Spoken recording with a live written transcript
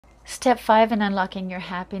Step 5 in unlocking your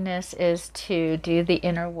happiness is to do the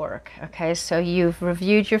inner work. Okay, so you've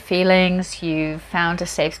reviewed your feelings, you've found a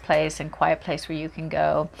safe place and quiet place where you can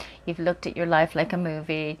go. You've looked at your life like a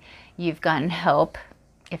movie. You've gotten help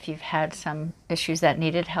if you've had some issues that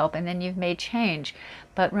needed help, and then you've made change.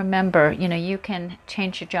 But remember, you can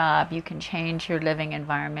change your job, you can change your living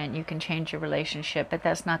environment, you can change your relationship, but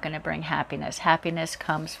that's not going to bring happiness. Happiness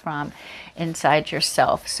comes from inside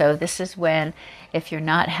yourself. So this is when, if you're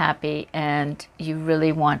not happy and you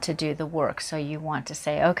really want to do the work, so you want to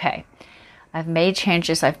say, okay, I've made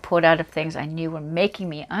changes, I've pulled out of things I knew were making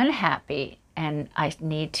me unhappy, and I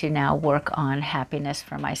need to now work on happiness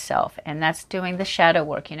for myself. And that's doing the shadow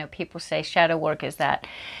work. People say shadow work is that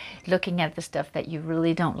looking at the stuff that you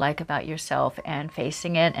really don't like about yourself and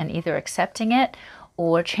facing it and either accepting it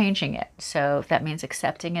or changing it. So that means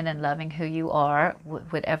accepting it and loving who you are,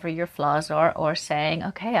 whatever your flaws are, or saying,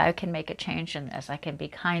 okay, I can make a change in this. I can be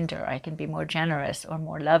kinder. I can be more generous or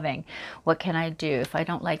more loving. What can I do? If I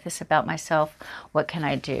don't like this about myself, what can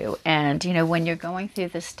I do? And, when you're going through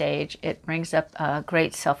this stage, it brings up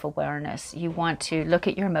great self-awareness. You want to look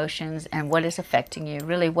at your emotions and what is affecting you,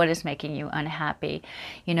 really what is making you unhappy.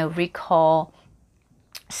 Recall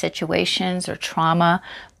situations or trauma,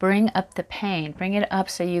 bring up the pain, bring it up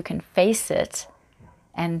so you can face it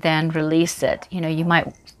and then release it. You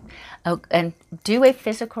might and do a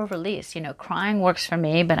physical release. Crying works for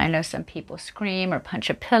me, but I know some people scream or punch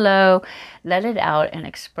a pillow. Let it out and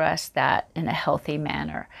express that in a healthy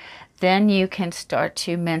manner. Then you can start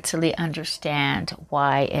to mentally understand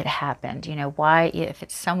why it happened. Why, if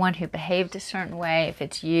it's someone who behaved a certain way, if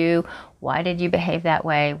it's you, why did you behave that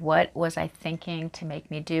way? What was I thinking to make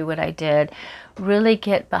me do what I did? Really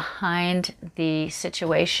get behind the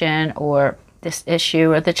situation or this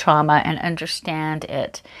issue or the trauma and understand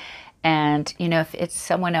it. And, if it's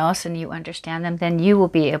someone else and you understand them, then you will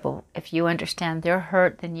be able, if you understand their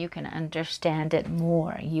hurt, then you can understand it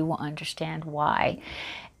more. You will understand why.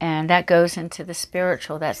 And that goes into the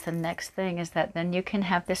spiritual. That's the next thing, is that then you can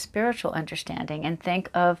have this spiritual understanding and think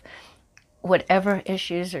of whatever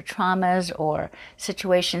issues or traumas or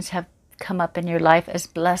situations have come up in your life as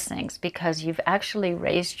blessings, because you've actually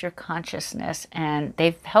raised your consciousness and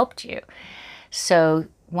they've helped you. So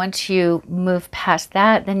once you move past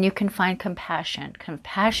that, then you can find compassion.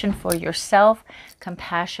 Compassion for yourself,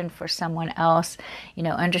 compassion for someone else.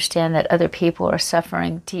 Understand that other people are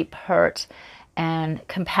suffering deep hurt. And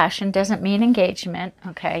compassion doesn't mean engagement,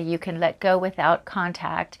 okay? You can let go without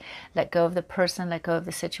contact, let go of the person, let go of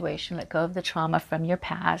the situation, let go of the trauma from your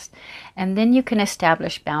past. And then you can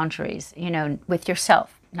establish boundaries, with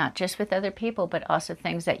yourself. Not just with other people, but also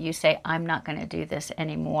things that you say, I'm not going to do this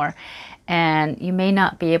anymore. And you may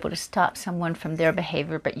not be able to stop someone from their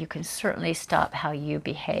behavior, but you can certainly stop how you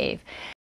behave.